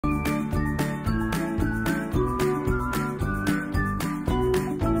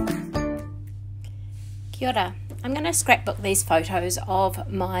Kia ora. I'm going to scrapbook these photos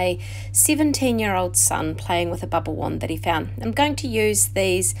of my 17-year-old son playing with a bubble wand that he found. I'm going to use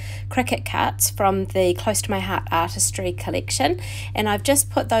these Cricut cuts from the Close to My Heart Artistry collection, and I've just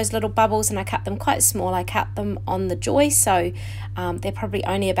put those little bubbles and I cut them quite small. I cut them on the joy, so they're probably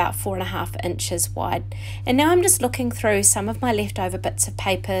only about 4.5 inches wide. And now I'm just looking through some of my leftover bits of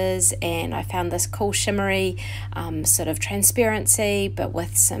papers, and I found this cool shimmery sort of transparency but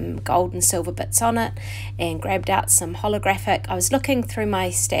with some gold and silver bits on it, and grabbed out some holographic. I was looking through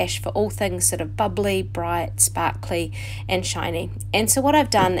my stash for all things sort of bubbly, bright, sparkly and shiny. And so what I've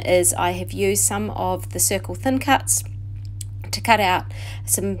done is I have used some of the circle thin cuts to cut out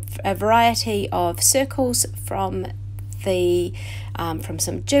a variety of circles from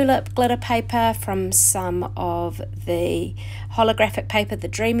some julep glitter paper, from some of the holographic paper, the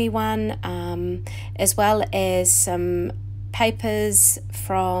dreamy one, as well as some papers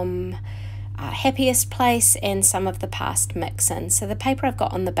from Happiest Place and some of the past mix-ins. So the paper I've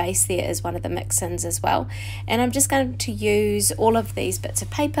got on the base there is one of the mix-ins as well, and I'm just going to use all of these bits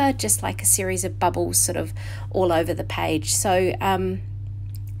of paper just like a series of bubbles sort of all over the page. So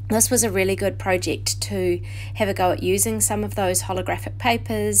this was a really good project to have a go at, using some of those holographic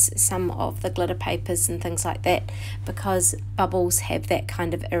papers, some of the glitter papers and things like that, because bubbles have that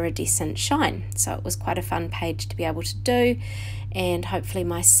kind of iridescent shine. So it was quite a fun page to be able to do, and hopefully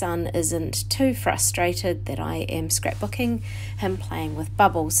my son isn't too frustrated that I am scrapbooking him playing with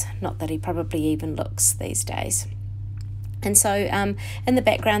bubbles. Not that he probably even looks these days. And so in the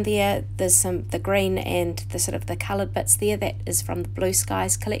background there's the green and the sort of the coloured bits there. That is from the Blue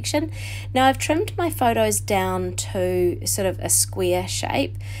Skies collection. Now I've trimmed my photos down to sort of a square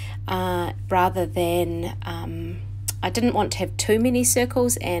shape rather than, I didn't want to have too many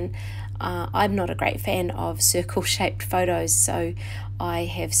circles, and I'm not a great fan of circle shaped photos, so I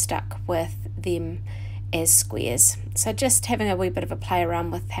have stuck with them as squares. So just having a wee bit of a play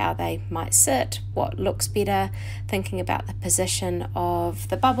around with how they might sit, what looks better, thinking about the position of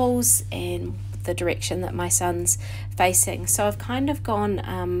the bubbles and the direction that my son's facing. So I've kind of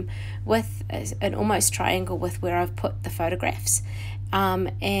gone with an almost triangle with where I've put the photographs,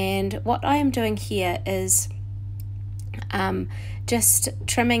 and what I am doing here is just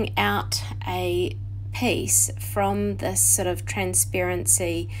trimming out a piece from this sort of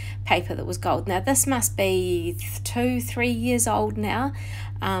transparency paper that was gold. Now this must be 2-3 years old now,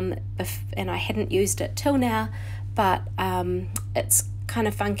 and I hadn't used it till now, but it's kind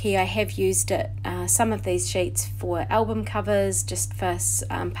of funky. I have used it, some of these sheets, for album covers, just for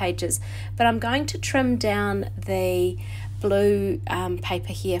pages, but I'm going to trim down the blue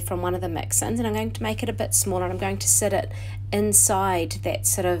paper here from one of the mix-ins, and I'm going to make it a bit smaller, and I'm going to sit it inside that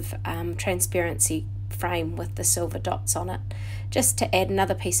sort of transparency frame with the silver dots on it, just to add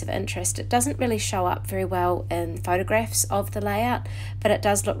another piece of interest. It doesn't really show up very well in photographs of the layout, but it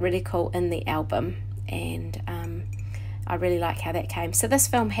does look really cool in the album, and I really like how that came. So this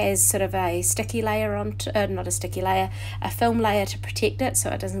film has sort of a sticky layer on, not a sticky layer, a film layer to protect it so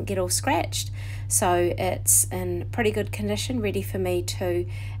it doesn't get all scratched. So it's in pretty good condition, ready for me to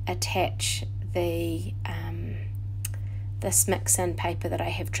attach the this mix-in paper that I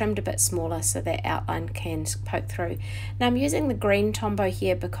have trimmed a bit smaller so that outline can poke through. Now I'm using the green Tombow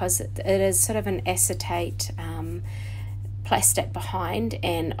here because it is sort of an acetate plastic behind,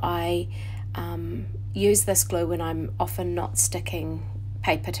 and I use this glue when I'm often not sticking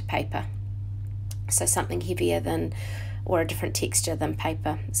paper to paper, so something heavier than, or a different texture than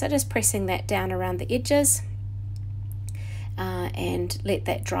paper. So just pressing that down around the edges and let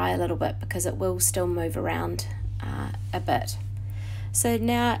that dry a little bit, because it will still move around a bit. So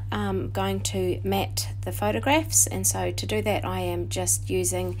now I'm going to mat the photographs, and so to do that I am just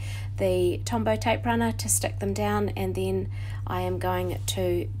using the Tombow tape runner to stick them down, and then I am going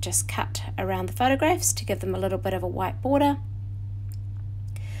to just cut around the photographs to give them a little bit of a white border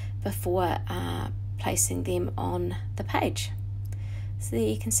before placing them on the page. So there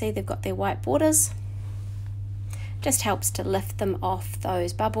you can see they've got their white borders. Just helps to lift them off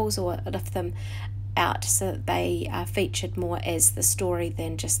those bubbles, or lift them out so that they are featured more as the story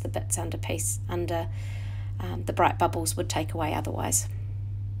than just the bits under the bright bubbles would take away otherwise.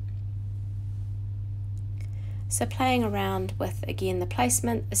 So playing around with, again, the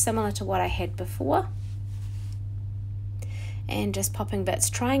placement is similar to what I had before, and just popping bits,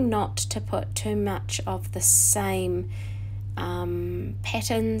 trying not to put too much of the same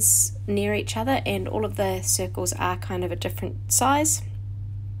patterns near each other, and all of the circles are kind of a different size,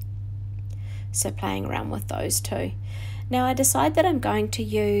 so playing around with those too. Now I decide that I'm going to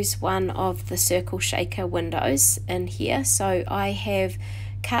use one of the circle shaker windows in here, so I have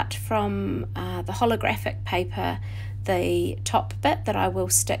cut from the holographic paper the top bit that I will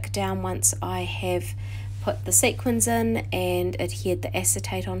stick down once I have put the sequins in and adhered the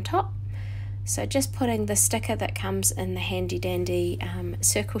acetate on top. So just putting the sticker that comes in the handy dandy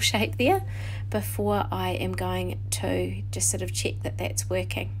circle shape there before I am going to just sort of check that that's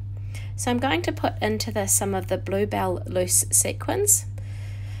working. So I'm going to put into this some of the Bluebell loose sequins.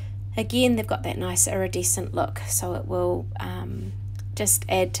 Again, they've got that nice iridescent look, so it will just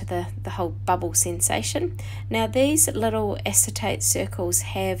add to the whole bubble sensation. Now these little acetate circles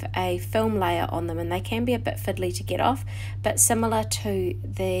have a film layer on them and they can be a bit fiddly to get off, but similar to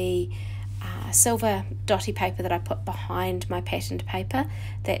the silver dotty paper that I put behind my patterned paper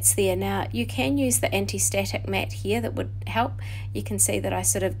that's there. Now you can use the anti-static mat here, that would help. You can see that I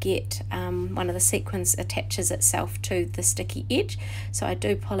sort of get one of the sequins attaches itself to the sticky edge, so I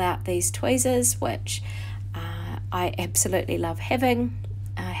do pull out these tweezers, which I absolutely love having,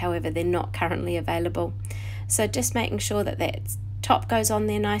 however they're not currently available. So just making sure that that top goes on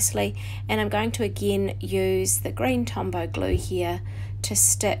there nicely, and I'm going to again use the green Tombow glue here to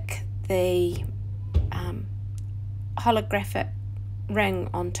stick the holographic ring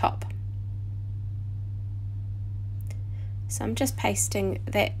on top. So I'm just pasting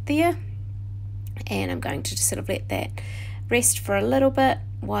that there, and I'm going to just sort of let that rest for a little bit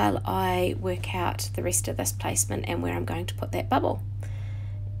while I work out the rest of this placement and where I'm going to put that bubble.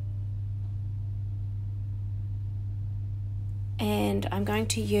 And I'm going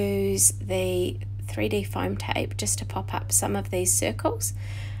to use the 3D foam tape just to pop up some of these circles.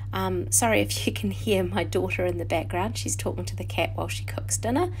 Sorry if you can hear my daughter in the background. She's talking to the cat while she cooks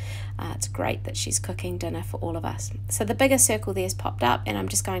dinner. It's great that she's cooking dinner for all of us. So the bigger circle there's popped up, and I'm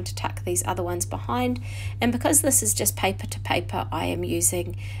just going to tuck these other ones behind. And because this is just paper to paper, I am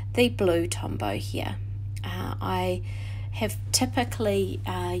using the blue Tombow here. I have typically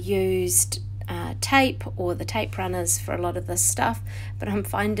used tape or the tape runners for a lot of this stuff, but I'm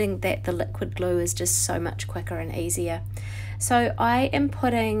finding that the liquid glue is just so much quicker and easier. So I am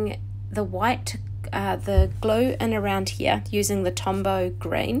putting the white, the glue in around here using the Tombow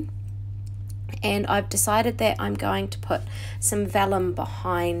green, and I've decided that I'm going to put some vellum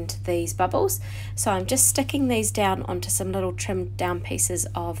behind these bubbles. So I'm just sticking these down onto some little trimmed down pieces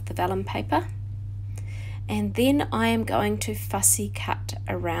of the vellum paper, and then I am going to fussy cut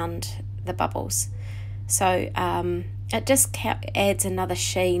around the bubbles. So it just adds another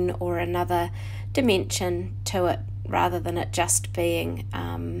sheen or another dimension to it, rather than it just being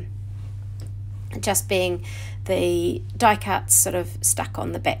the die cuts sort of stuck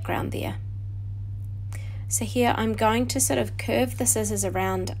on the background there. So here I'm going to sort of curve the scissors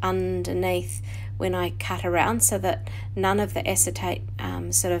around underneath when I cut around so that none of the acetate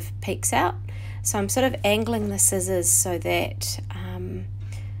sort of peeks out. So I'm sort of angling the scissors so that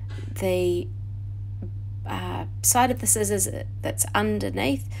the side of the scissors that's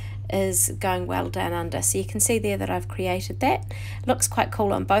underneath is going well down under. So you can see there that I've created that. It looks quite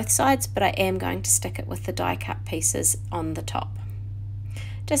cool on both sides, but I am going to stick it with the die cut pieces on the top.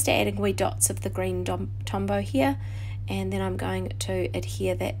 Just adding wee dots of the green Tombow here, and then I'm going to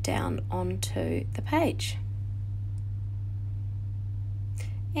adhere that down onto the page.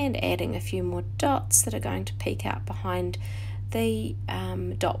 And adding a few more dots that are going to peek out behind the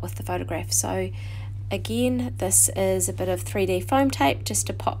dot with the photograph. So again, this is a bit of 3D foam tape just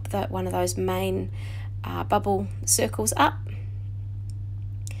to pop one of those main bubble circles up,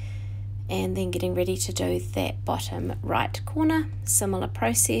 and then getting ready to do that bottom right corner. Similar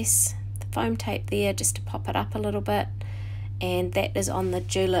process, the foam tape there just to pop it up a little bit, and that is on the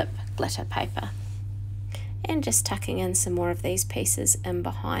julep glitter paper. And just tucking in some more of these pieces in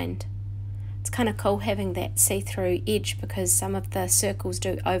behind. It's kind of cool having that see-through edge because some of the circles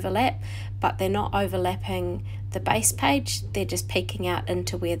do overlap, but they're not overlapping the base page, they're just peeking out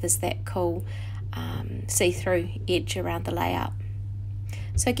into where there's that cool see-through edge around the layout.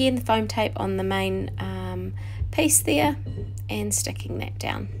 So again, the foam tape on the main piece there and sticking that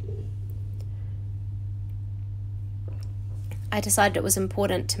down. I decided it was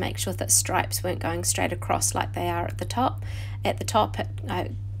important to make sure that stripes weren't going straight across like they are at the top. At the top,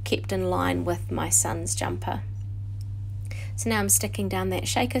 I kept in line with my son's jumper. So now I'm sticking down that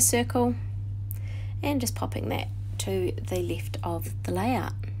shaker circle and just popping that to the left of the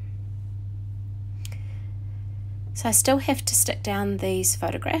layout. So I still have to stick down these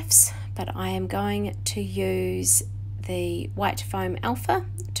photographs, but I am going to use the white foam alpha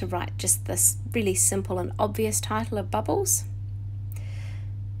to write just this really simple and obvious title of Bubbles.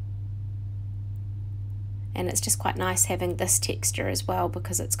 And it's just quite nice having this texture as well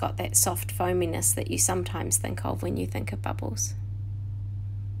because it's got that soft foaminess that you sometimes think of when you think of bubbles.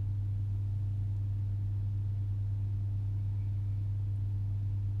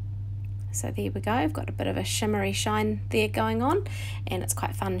 So there we go, I've got a bit of a shimmery shine there going on, and it's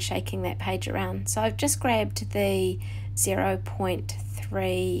quite fun shaking that page around. So I've just grabbed the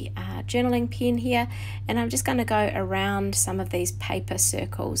 0.3 journaling pen here, and I'm just going to go around some of these paper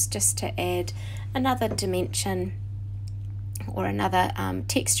circles just to add another dimension or another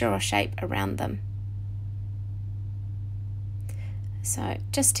texture or shape around them. So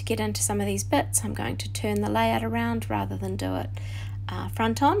just to get into some of these bits, I'm going to turn the layout around rather than do it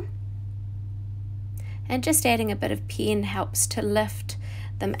front on. And just adding a bit of pen helps to lift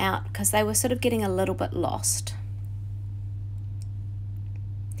them out because they were sort of getting a little bit lost.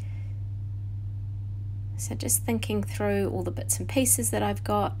 So just thinking through all the bits and pieces that I've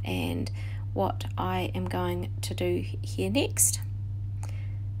got and what I am going to do here next.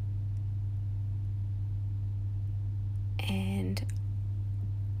 And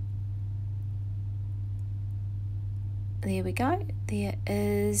there we go, there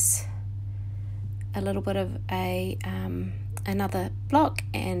is a little bit of a another block,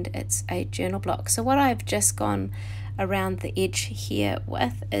 and it's a journal block. So what I've just gone around the edge here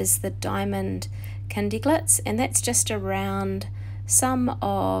with is the diamond Kindy Glitz, and that's just around some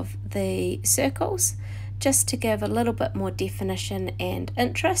of the circles just to give a little bit more definition and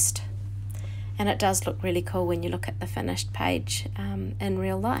interest, and it does look really cool when you look at the finished page in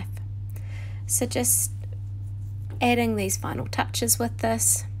real life. So just adding these final touches with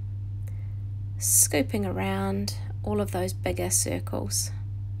this, scooping around all of those bigger circles,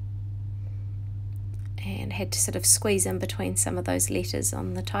 and had to sort of squeeze in between some of those letters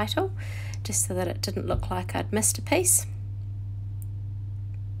on the title just so that it didn't look like I'd missed a piece.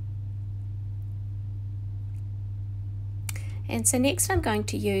 And so next I'm going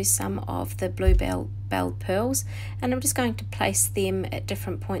to use some of the Bluebell pearls, and I'm just going to place them at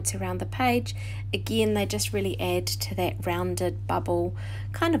different points around the page. Again, they just really add to that rounded bubble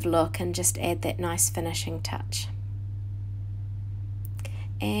kind of look and just add that nice finishing touch.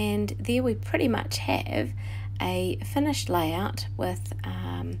 And there we pretty much have a finished layout with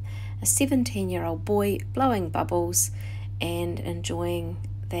a 17-year-old boy blowing bubbles and enjoying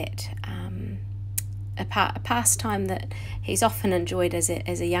that a pastime that he's often enjoyed as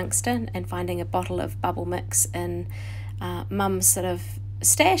a youngster, and finding a bottle of bubble mix in mum's sort of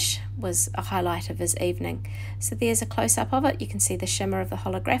stash was a highlight of his evening. So there's a close-up of it. You can see the shimmer of the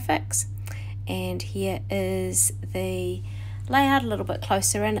holographics, and here is the layout a little bit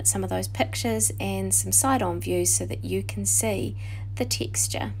closer in at some of those pictures and some side-on views so that you can see the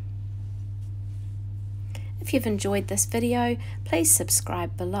texture. If you've enjoyed this video, please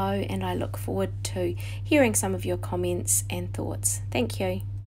subscribe below, and I look forward to hearing some of your comments and thoughts. Thank you.